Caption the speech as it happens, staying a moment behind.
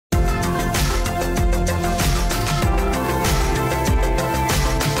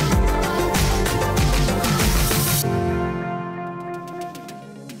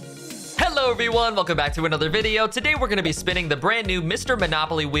everyone, welcome back to another video. Today we're going to be spinning the brand new Mr.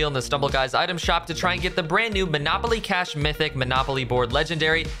 Monopoly wheel in the Stumble Guys item shop to try and get the brand new Monopoly Cash Mythic, Monopoly Board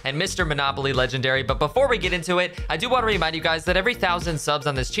Legendary, and Mr. Monopoly Legendary. But before we get into it, I do want to remind you guys that every 1,000 subs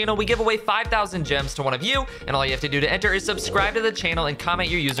on this channel, we give away 5,000 gems to one of you, and all you have to do to enter is subscribe to the channel and comment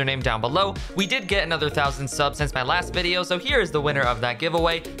your username down below. We did get another 1,000 subs since my last video, so here is the winner of that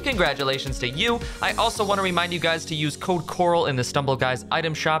giveaway. Congratulations to you. I also want to remind you guys to use code CORAL in the Stumble Guys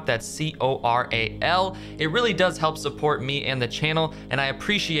item shop. That's CORAL. It really does help support me and the channel, and I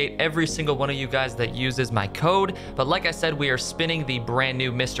appreciate every single one of you guys that uses my code. But like I said, we are spinning the brand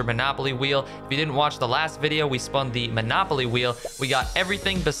new Mr. Monopoly wheel. If you didn't watch the last video, we spun the Monopoly wheel. We got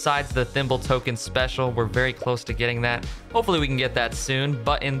everything besides the Thimble token special. We're very close to getting that. Hopefully we can get that soon.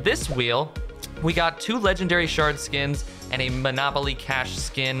 But in this wheel, we got 2 legendary shard skins and a Monopoly Cash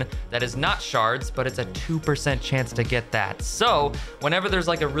skin that is not shards, but it's a 2% chance to get that. So whenever there's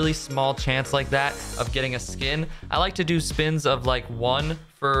like a really small chance like that of getting a skin, I like to do spins of like 1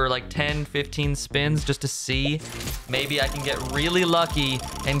 for like 10, 15 spins just to see. Maybe I can get really lucky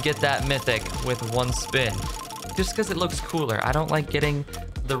and get that mythic with 1 spin. Just because it looks cooler. I don't like getting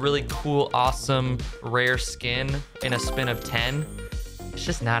the really cool, awesome, rare skin in a spin of 10. It's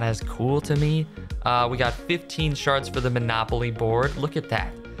just not as cool to me. We got 15 shards for the Monopoly board. Look at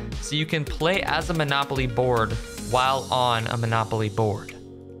that. So you can play as a Monopoly board while on a Monopoly board.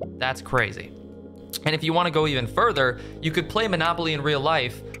 That's crazy. And if you want to go even further, you could play Monopoly in real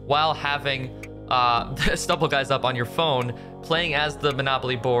life while having the Stumble Guys up on your phone, playing as the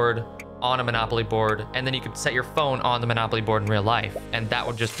Monopoly board on a Monopoly board, and then you could set your phone on the Monopoly board in real life, and that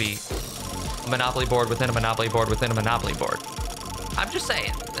would just be a Monopoly board within a Monopoly board within a Monopoly board. I'm just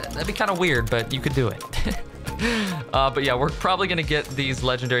saying, that'd be kind of weird, but you could do it. But yeah, we're probably gonna get these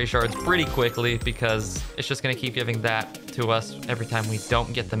legendary shards pretty quickly because it's just gonna keep giving that to us every time we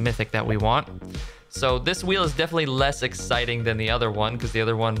don't get the mythic that we want. So this wheel is definitely less exciting than the other one because the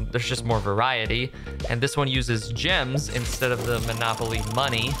other one, there's just more variety. And this one uses gems instead of the Monopoly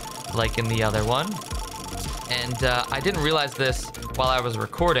money like in the other one. And I didn't realize this while I was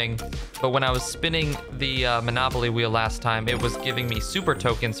recording, but when I was spinning the Monopoly wheel last time, it was giving me super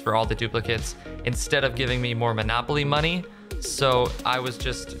tokens for all the duplicates instead of giving me more Monopoly money. So I was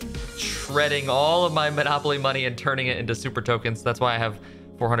just shredding all of my Monopoly money and turning it into super tokens. That's why I have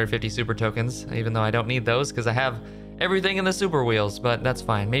 450 super tokens, even though I don't need those because I have everything in the super wheels, but that's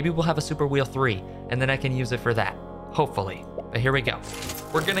fine. Maybe we'll have a super wheel 3 and then I can use it for that, hopefully. But here we go.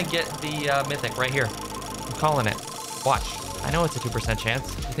 We're gonna get the mythic right here. I'm calling it. Watch. I know it's a 2%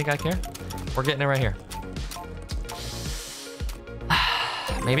 chance. You think I care? We're getting it right here.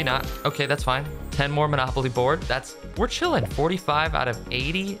 Maybe not. Okay, that's fine. 10 more Monopoly board. We're chilling. 45 out of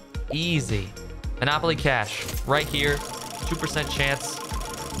 80. Easy. Monopoly Cash right here. 2% chance.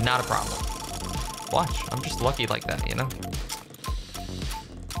 Not a problem. Watch. I'm just lucky like that, you know?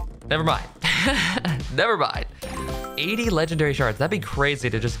 Never mind. Never mind. 80 legendary shards. That'd be crazy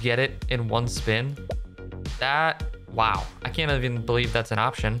to just get it in 1 spin. Wow, I can't even believe that's an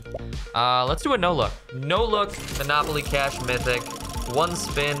option. Let's do a no look. No look, Monopoly Cash Mythic. 1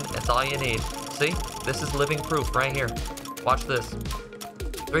 spin, that's all you need. See, this is living proof right here. Watch this.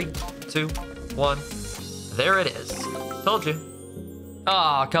 3, 2, 1. There it is. Told you.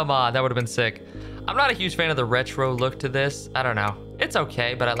 Oh, come on, that would have been sick. I'm not a huge fan of the retro look to this. I don't know. It's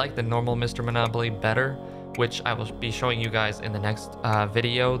okay, but I like the normal Mr. Monopoly better, which I will be showing you guys in the next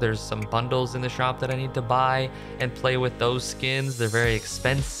video. There's some bundles in the shop that I need to buy and play with those skins. They're very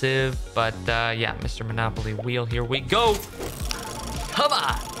expensive, but yeah, Mr. Monopoly wheel, here we go. Come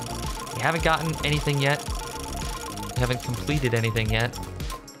on. We haven't gotten anything yet. We haven't completed anything yet.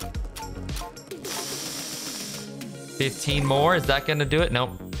 15 more, is that gonna do it?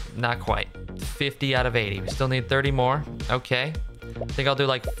 Nope, not quite. 50 out of 80, we still need 30 more. Okay, I think I'll do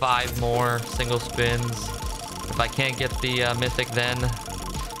like 5 more single spins. If I can't get the mythic, then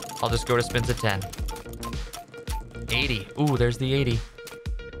I'll just go to spins of 10. 80. Ooh, there's the 80.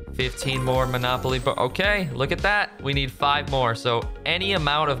 15 more Monopoly board. Okay, look at that. We need 5 more. So any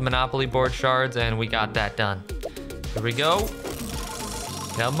amount of Monopoly board shards, and we got that done. Here we go.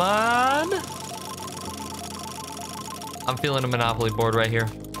 Come on. I'm feeling a Monopoly board right here.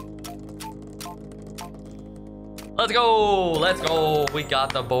 Let's go. Let's go. We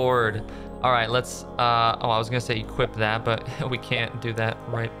got the board. All right, let's, oh, I was gonna say equip that, but we can't do that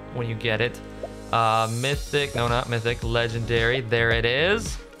right when you get it. Mythic, no, not mythic, legendary, there it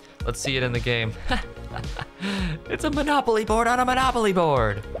is. Let's see it in the game. It's a Monopoly board on a Monopoly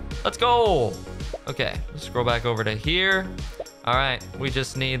board. Let's go. Okay, let's scroll back over to here. All right, we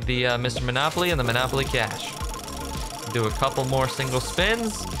just need the Mr. Monopoly and the Monopoly Cash. Do a couple more single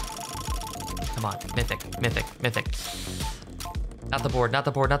spins. Come on. Mythic, mythic, mythic. Not the board, not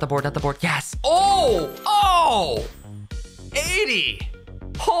the board, not the board, not the board. Yes. Oh! Oh! 80!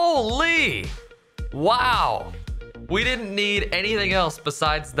 Holy! Wow. We didn't need anything else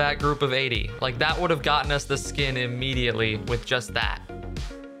besides that group of 80. Like, that would have gotten us the skin immediately with just that.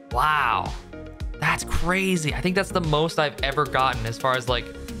 Wow. That's crazy. I think that's the most I've ever gotten as far as, like,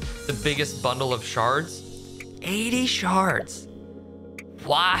 the biggest bundle of shards. 80 shards.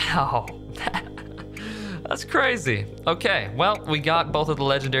 Wow. That's crazy. Okay, well, we got both of the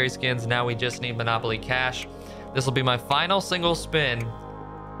legendary skins. Now we just need Monopoly Cash. This will be my final single spin,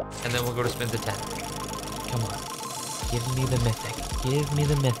 and then we'll go to spin to 10. Come on. Give me the mythic. Give me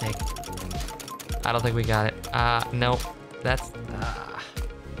the mythic. I don't think we got it. Nope. That's...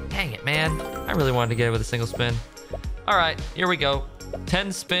 dang it, man. I really wanted to get it with a single spin. All right, here we go.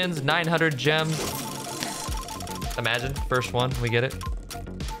 10 spins, 900 gems. Imagine, first one, we get it.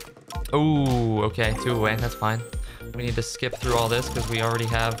 Ooh, okay, 2 away, that's fine. We need to skip through all this because we already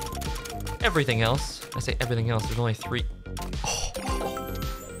have everything else. I say everything else, there's only 3. Oh.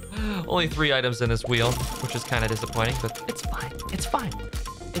 Only 3 items in this wheel, which is kind of disappointing, but it's fine, it's fine.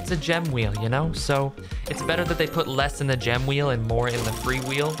 It's a gem wheel, you know? So it's better that they put less in the gem wheel and more in the free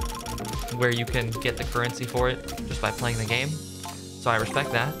wheel, where you can get the currency for it just by playing the game. So I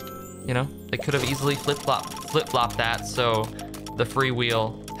respect that, you know? They could have easily flip-flopped that so the free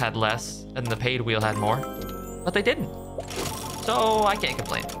wheel had less and the paid wheel had more, but they didn't. So I can't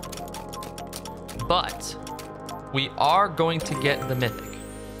complain. But we are going to get the mythic.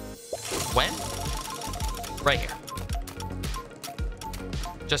 When? Right here.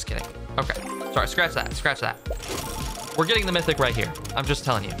 Just kidding. Okay. Sorry, scratch that. Scratch that. We're getting the mythic right here. I'm just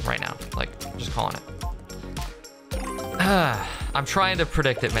telling you right now. Like, just calling it. I'm trying to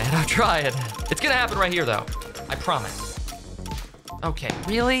predict it, man. I'm trying. It's gonna happen right here, though. I promise. Okay,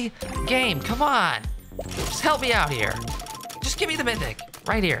 really? Game, come on. Just help me out here. Just give me the mythic.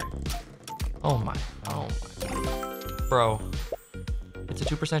 Right here. Oh my. Oh my. Bro. It's a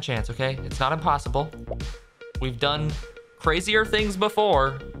 2% chance, okay? It's not impossible. We've done crazier things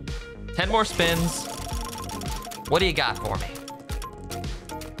before. 10 more spins. What do you got for me?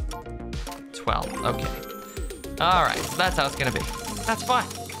 12, okay. All right, so that's how it's gonna be. That's fine.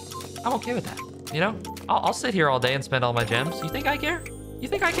 I'm okay with that, you know? I'll sit here all day and spend all my gems. You think I care? You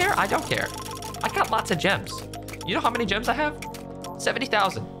think I care? I don't care. I got lots of gems. You know how many gems I have?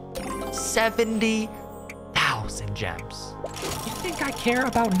 70,000. 70,000 gems. You think I care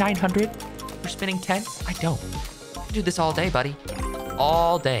about 900 for spinning 10? I don't. I can do this all day, buddy.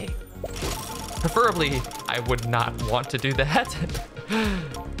 All day. Preferably, I would not want to do that.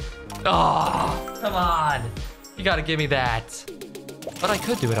 Oh, come on. You gotta give me that. But I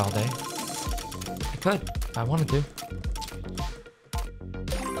could do it all day. I could, if I wanted to.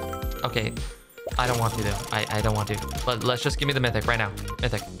 Okay, I don't want to though. I don't want to. But let's just give me the mythic right now.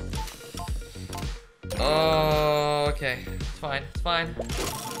 Mythic. Oh, okay. It's fine, it's fine.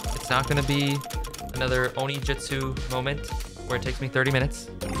 It's not gonna be another Oni Jutsu moment where it takes me 30 minutes.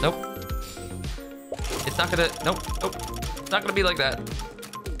 Nope. It's not gonna, nope. It's not gonna be like that.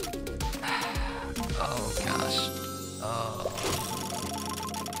 Oh gosh. Oh.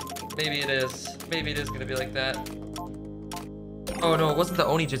 Maybe it is. Maybe it is gonna be like that. Oh no, it wasn't the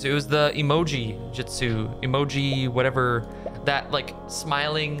Oni Jutsu. It was the emoji Jutsu. Emoji, whatever. That like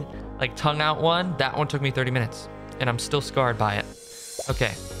smiling, like tongue out one. That one took me 30 minutes. And I'm still scarred by it.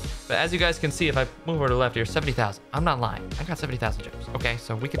 Okay. But as you guys can see, if I move over to the left here, 70,000. I'm not lying. I got 70,000 gems. Okay,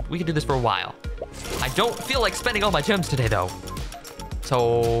 so we could do this for a while. I don't feel like spending all my gems today though.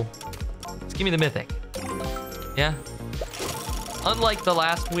 So let's give me the mythic. Yeah. Unlike the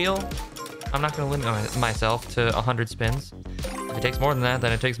last wheel, I'm not gonna limit myself to 100 spins. If it takes more than that,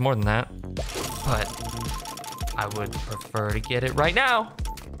 then it takes more than that. But I would prefer to get it right now.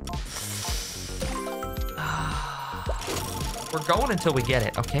 We're going until we get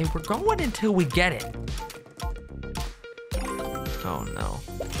it, okay? We're going until we get it. Oh no.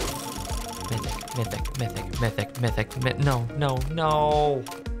 Mythic, mythic, mythic, mythic, mythic, no, no, no.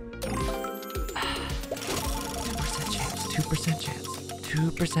 2% chance, 2% chance,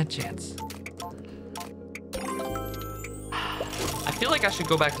 2% chance. I feel like I should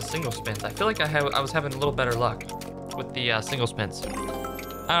go back to single spins. I feel like I was having a little better luck with the single spins.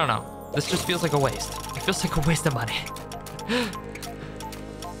 I don't know. This just feels like a waste. It feels like a waste of money.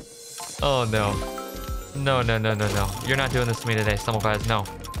 Oh no. No, no, no, no, no. You're not doing this to me today, Stumbleguys. No.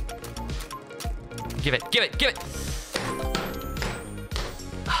 Give it, give it, give it!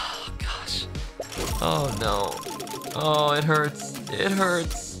 Oh gosh. Oh no. Oh, it hurts. It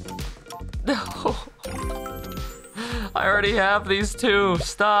hurts. No. I already have these two.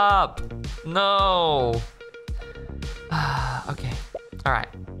 Stop. No. Okay. All right.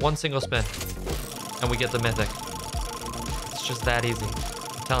 One single spin. And we get the mythic. It's just that easy.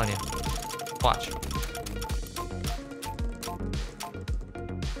 I'm telling you. Watch.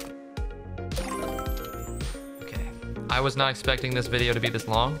 Okay. I was not expecting this video to be this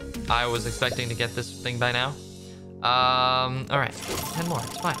long. I was expecting to get this thing by now. All right. 10 more.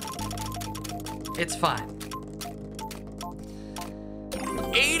 It's fine. It's fine.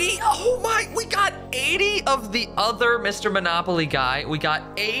 80? Oh my, we got 80 of the other Mr. Monopoly guy. We got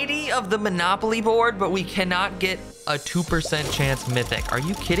 80 of the Monopoly board, but we cannot get a 2% chance mythic. Are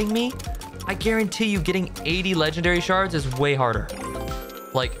you kidding me? I guarantee you getting 80 legendary shards is way harder.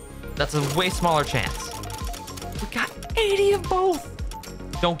 Like, that's a way smaller chance. We got 80 of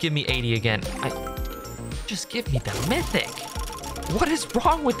both. Don't give me 80 again. Just give me the mythic. What is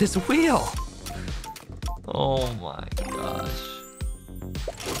wrong with this wheel? Oh my gosh.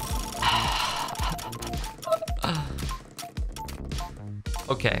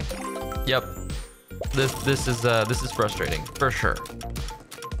 Okay. Yep. This is frustrating for sure.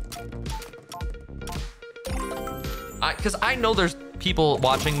 Because I know there's people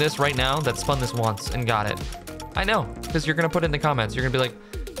watching this right now that spun this once and got it. I know, because you're gonna put it in the comments. You're gonna be like,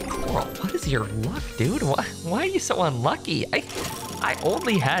 Coral, what is your luck, dude? Why are you so unlucky? I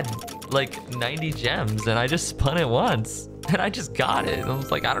only had like 90 gems and I just spun it once and I just got it. And I was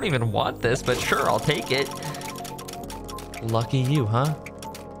like, I don't even want this, but sure, I'll take it. Lucky you, huh?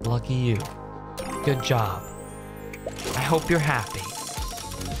 Lucky you. Good job. I hope you're happy.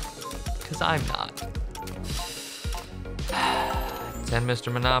 Because I'm not. 10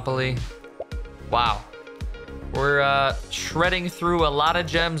 Mr. Monopoly. Wow. We're shredding through a lot of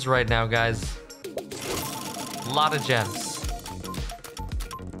gems right now, guys. A lot of gems.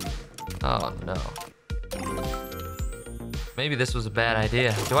 Oh no. Maybe this was a bad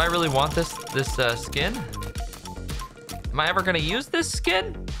idea. Do I really want this skin? Am I ever gonna use this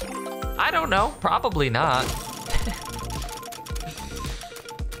skin? I don't know. Probably not.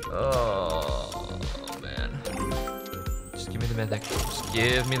 Oh man. Just give me the mythic. Just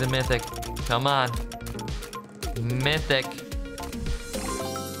give me the mythic. Come on. Mythic.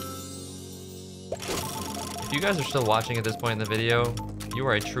 If you guys are still watching at this point in the video, you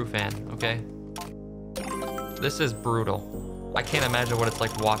are a true fan, okay? This is brutal. I can't imagine what it's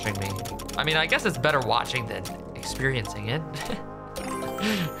like watching me. I mean, I guess it's better watching than experiencing it.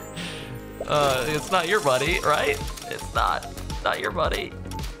 It's not your buddy, right? It's not your buddy.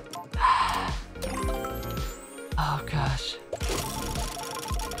 Oh gosh.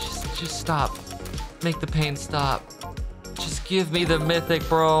 Just stop. Make the pain stop. Just give me the mythic,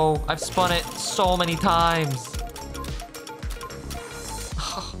 bro. I've spun it so many times.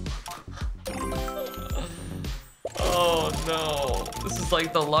 Oh no. This is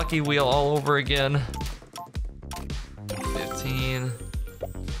like the lucky wheel all over again. 15.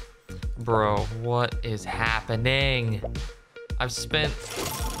 Bro, what is happening? I've spent,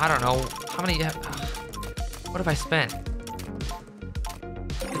 I don't know, how many, what have I spent?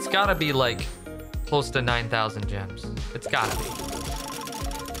 It's gotta be like close to 9,000 gems. It's gotta be.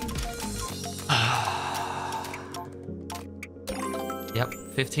 Yep,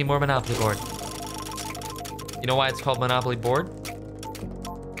 15 more Monopoly board. You know why it's called Monopoly board?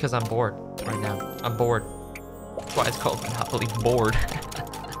 Because I'm bored right now. I'm bored. That's why it's called Monopoly board.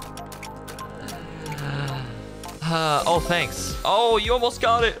 Oh, thanks. Oh, you almost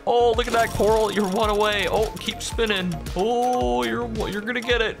got it. Oh, look at that, Coral. You're one away. Oh, keep spinning. Oh, you're gonna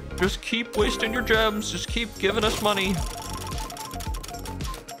get it. Just keep wasting your gems. Just keep giving us money.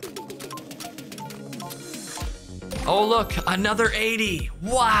 Oh, look, another 80.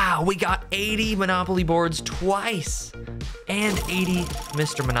 Wow, we got 80 Monopoly boards twice. And 80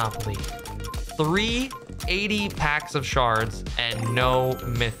 Mr. Monopoly. 3 80 packs of shards and no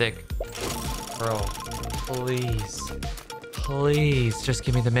mythic. Bro, please. Please, just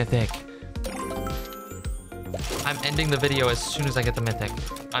give me the mythic. I'm ending the video as soon as I get the mythic.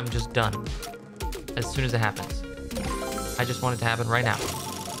 I'm just done. As soon as it happens. I just want it to happen right now.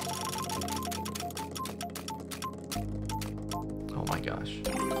 Oh my gosh.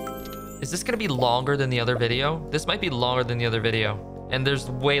 Is this gonna be longer than the other video? This might be longer than the other video. And there's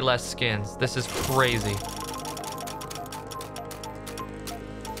way less skins. This is crazy.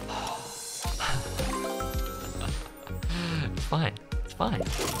 It's fine. It's fine.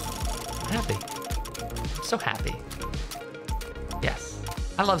 I'm happy. I'm so happy. Yes.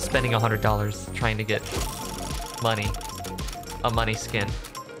 I love spending $100 trying to get money. A money skin.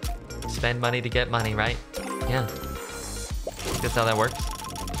 Spend money to get money, right? Yeah. That's how that works.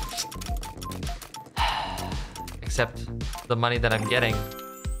 Except the money that I'm getting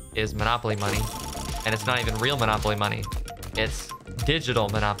is Monopoly money. And it's not even real Monopoly money. It's digital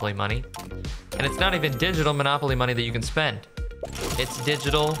Monopoly money. And it's not even digital Monopoly money that you can spend. It's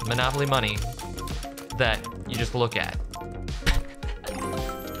digital Monopoly money that you just look at.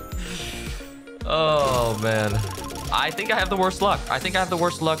 Oh, man. I think I have the worst luck. I think I have the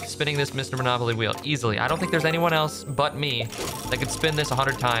worst luck spinning this Mr. Monopoly wheel easily. I don't think there's anyone else but me that could spin this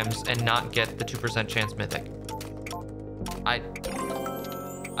 100 times and not get the 2% chance mythic.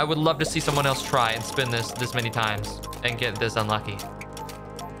 I would love to see someone else try and spin this many times and get this unlucky.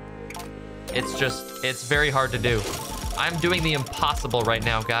 It's very hard to do. I'm doing the impossible right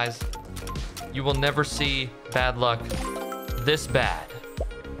now, guys. You will never see bad luck this bad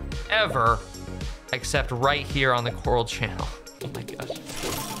ever, except right here on the Coral Channel. Oh my gosh.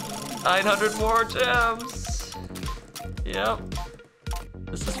 900 more gems. Yep.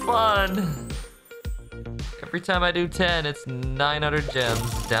 This is fun. Every time I do 10, it's 900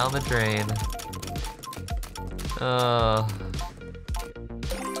 gems down the drain.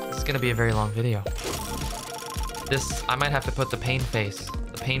 This is gonna be a very long video. I might have to put the pain face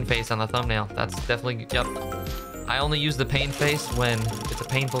on the thumbnail. That's definitely, yep. I only use the pain face when it's a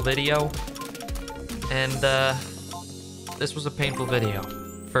painful video. And this was a painful video,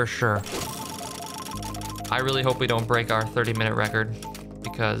 for sure. I really hope we don't break our 30-minute record,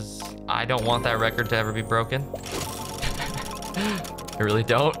 because I don't want that record to ever be broken. I really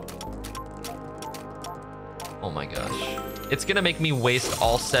don't. Oh my gosh. It's gonna make me waste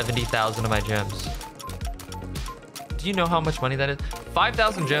all 70,000 of my gems. Do you know how much money that is?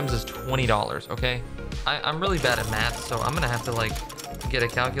 5,000 gems is $20, okay? I'm really bad at math, so I'm gonna have to like get a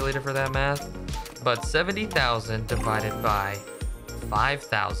calculator for that math. But 70,000 divided by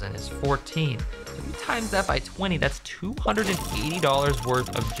 5,000 is 14. If you times that by 20, that's $280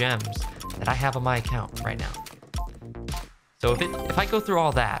 worth of gems that I have on my account right now. So if I go through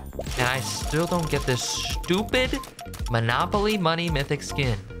all that and I still don't get this stupid Monopoly Money Mythic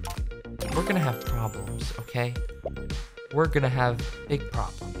skin, we're gonna have problems, okay? We're gonna have big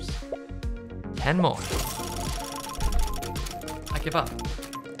problems. 10 more. I give up.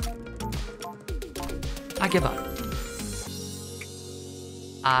 I give up.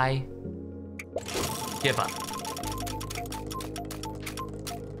 I give up.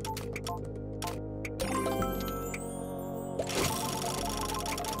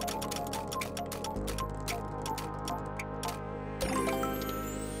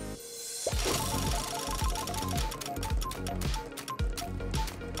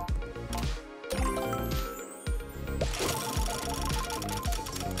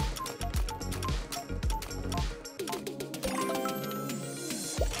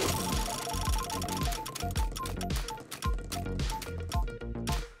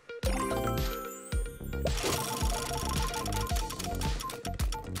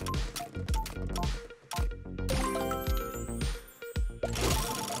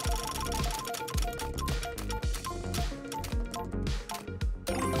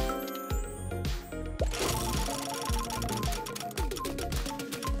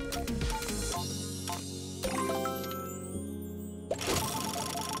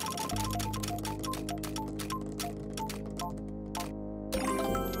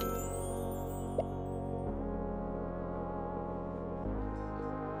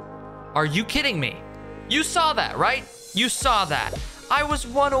 Are you kidding me? You saw that, right? You saw that. I was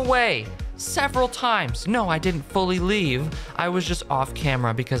one away several times. No, I didn't fully leave. I was just off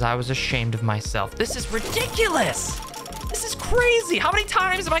camera because I was ashamed of myself. This is ridiculous. This is crazy. How many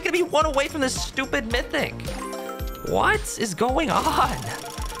times am I gonna be one away from this stupid mythic? What is going on?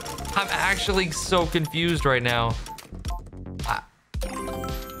 I'm actually so confused right now.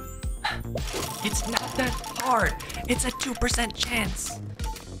 It's not that hard. It's a 2% chance.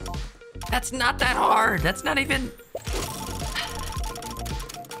 That's not that hard. That's not even...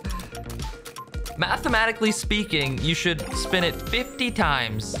 Mathematically speaking, you should spin it 50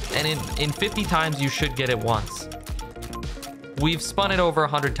 times, and in 50 times, you should get it once. We've spun it over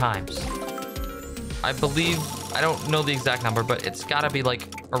 100 times. I believe, I don't know the exact number, but it's gotta be like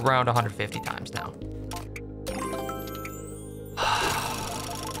around 150 times now.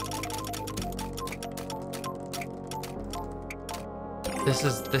 This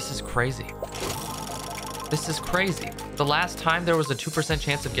is crazy. This is crazy. The last time there was a 2%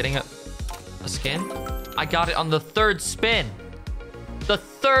 chance of getting a skin, I got it on the third spin. The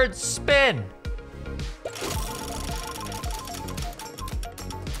third spin.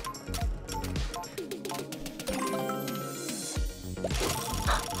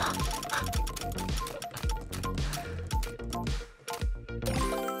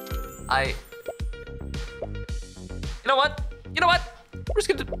 You know what? You know what? We're just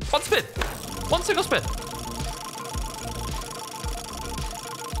gonna do one spin. One single spin.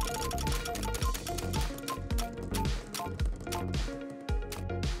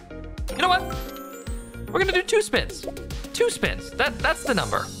 You know what? We're gonna do 2 spins. 2 spins. That's the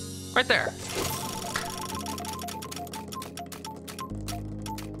number. Right there.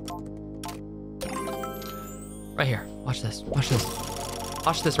 Right here. Watch this. Watch this.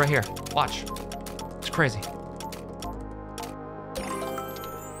 Watch this right here. Watch. It's crazy.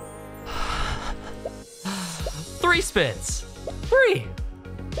 Three spins. 3.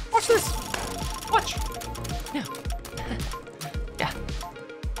 Watch this. Watch. Yeah. Yeah.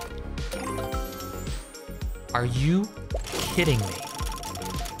 Are you kidding me?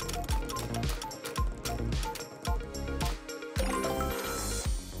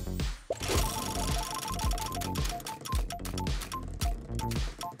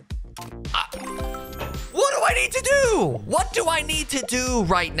 What do I need to do? What do I need to do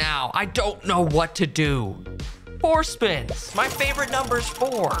right now? I don't know what to do. 4 spins. My favorite number is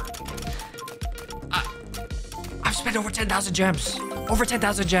 4. I've spent over 10,000 gems. Over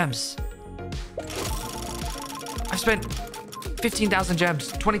 10,000 gems. I've spent 15,000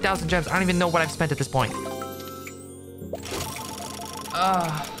 gems, 20,000 gems. I don't even know what I've spent at this point.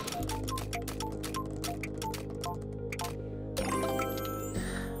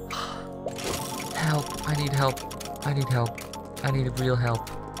 Help. I need help. I need help. I need real help.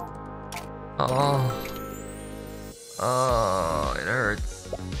 Oh. Oh, it hurts.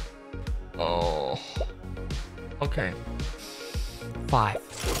 Oh. Okay. 5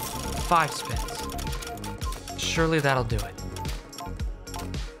 spins. Surely that'll do it.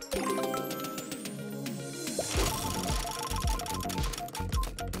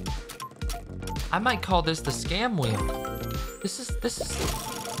 I might call this the scam wheel. This is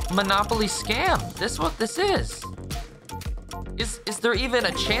Monopoly scam. This is what this is. Is there even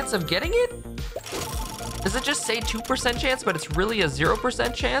a chance of getting it? Does it just say 2% chance, but it's really a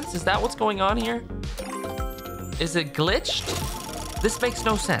 0% chance? Is that what's going on here? Is it glitched? This makes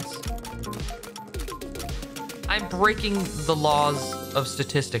no sense. I'm breaking the laws of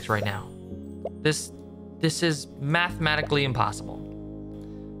statistics right now. This is mathematically impossible.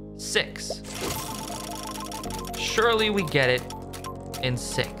 6. Surely we get it in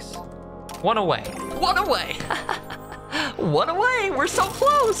 6. 1 away. 1 away. 1 away. We're so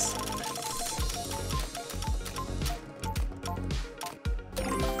close.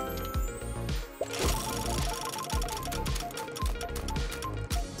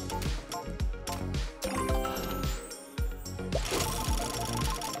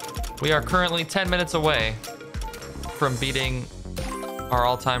 We are currently 10 minutes away from beating our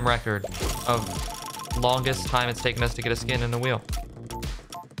all-time record of longest time it's taken us to get a skin in the wheel.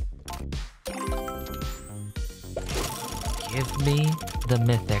 Give me the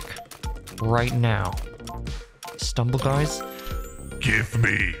mythic right now. Stumble guys? Give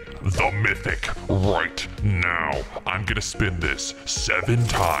me the mythic right now. I'm gonna spin this 7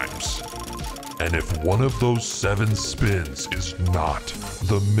 times. And if one of those 7 spins is not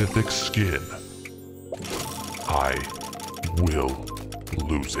the mythic skin, I will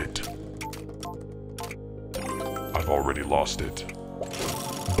lose it. I've already lost it,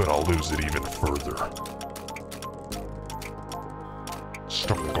 but I'll lose it even further.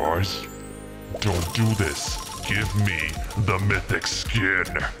 Stop, guys. Don't do this. Give me the mythic skin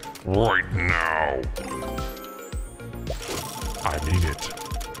right now. I mean it.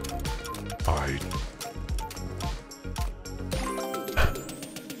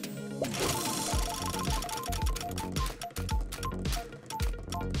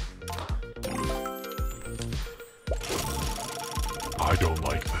 I don't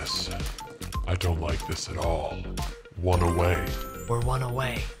like this. I don't like this at all. 1 away. We're 1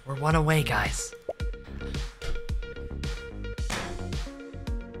 away. We're 1 away, guys.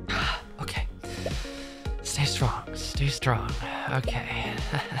 Okay. Stay strong. Stay strong. Okay.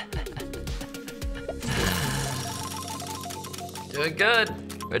 Doing good.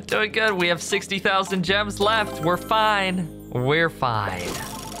 We're doing good. We have 60,000 gems left. We're fine. We're fine.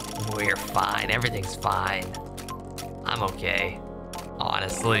 We're fine. Everything's fine. I'm okay.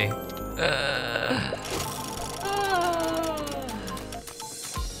 Honestly.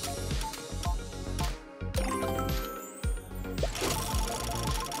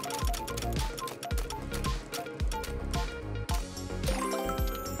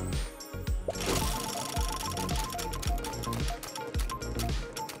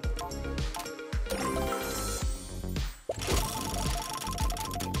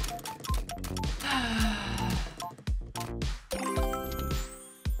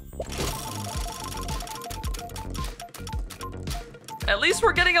 At least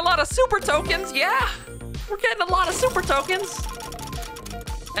we're getting a lot of super tokens. Yeah, we're getting a lot of super tokens.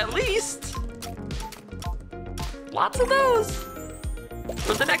 At least. Lots of those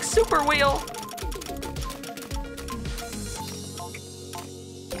for the next super wheel.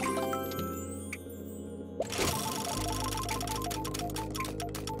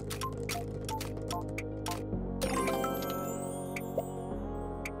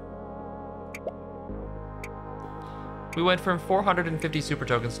 We went from 450 super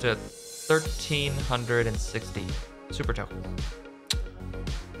tokens to 1,360 super tokens.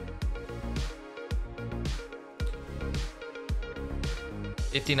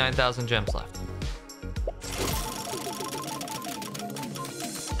 $59,000 gems left.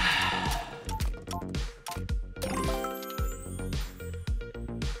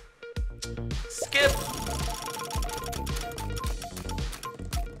 Skip.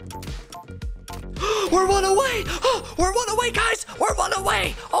 We're one away. We're one away, guys. We're one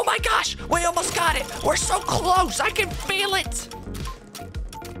away. Oh my gosh, we almost got it. We're so close. I can feel it.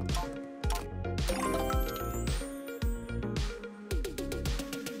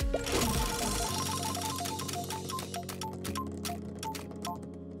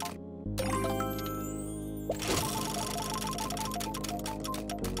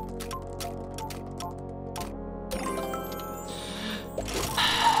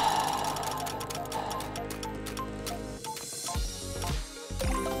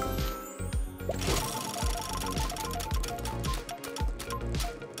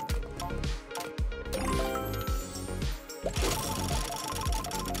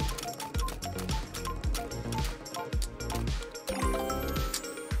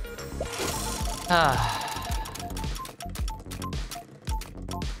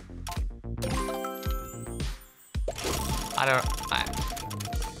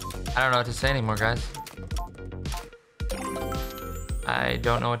 I don't know what to say anymore, guys. I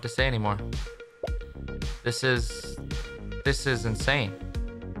don't know what to say anymore. This is insane.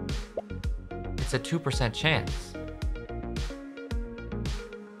 It's a 2% chance.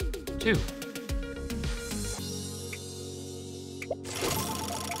 2.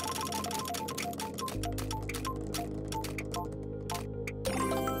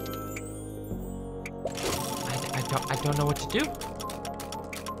 I don't know what to do.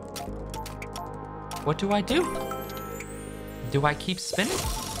 What do I do? Do I keep spinning?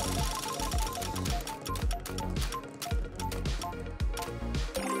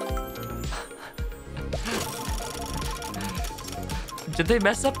 Did they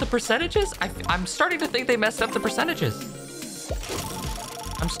mess up the percentages? I'm starting to think they messed up the percentages.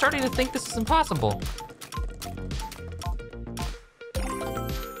 I'm starting to think this is impossible.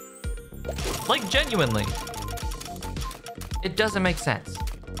 Like, genuinely. It doesn't make sense.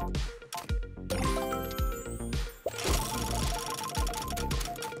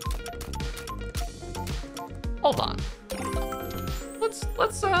 Hold on. Let's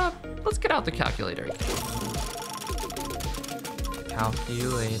get out the calculator.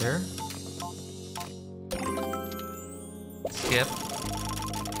 Calculator. Skip.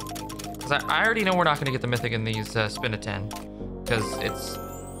 Because I already know we're not going to get the mythic in these spin to 10. Because it's,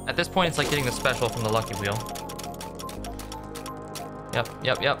 at this point, it's like getting the special from the lucky wheel. Yep.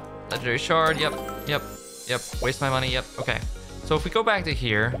 Legendary shard, yep. Waste my money, yep, okay. So if we go back to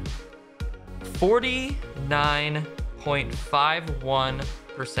here,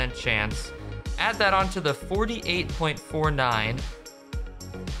 49.51% chance. Add that onto the 48.49.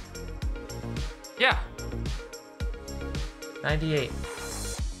 Yeah. 98.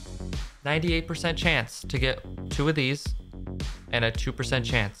 98% chance to get 2 of these and a 2%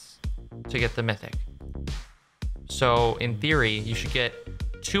 chance to get the mythic. So in theory, you should get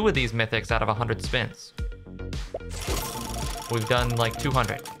 2 of these mythics out of 100 spins. We've done like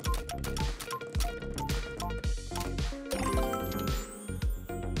 200.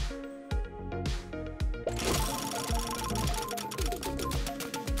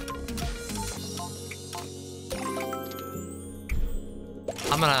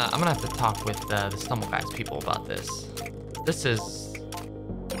 I'm gonna have to talk with the Stumble Guys people about this. This is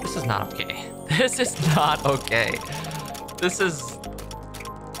not okay. This is not okay.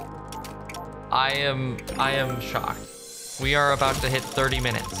 I am shocked. We are about to hit 30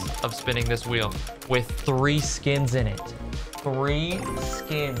 minutes of spinning this wheel with 3 skins in it. 3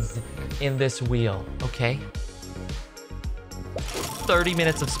 skins in this wheel, okay? 30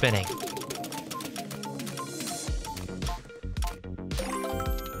 minutes of spinning.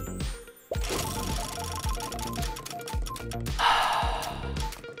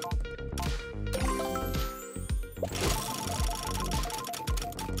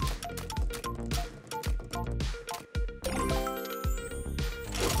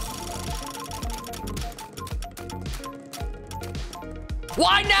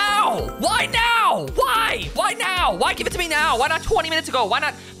 Why now? Why now? Why? Why now? Why give it to me now? Why not 20 minutes ago? Why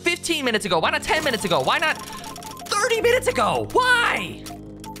not 15 minutes ago? Why not 10 minutes ago? Why not 30 minutes ago? Why?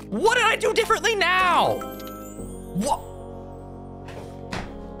 What did I do differently now? What?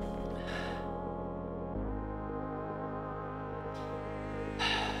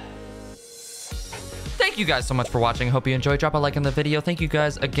 Thank you guys so much for watching. I hope you enjoyed. Drop a like on the video. Thank you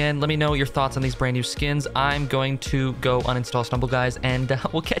guys again. Let me know your thoughts on these brand new skins. I'm going to go uninstall Stumble Guys, and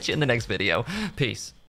we'll catch you in the next video. Peace.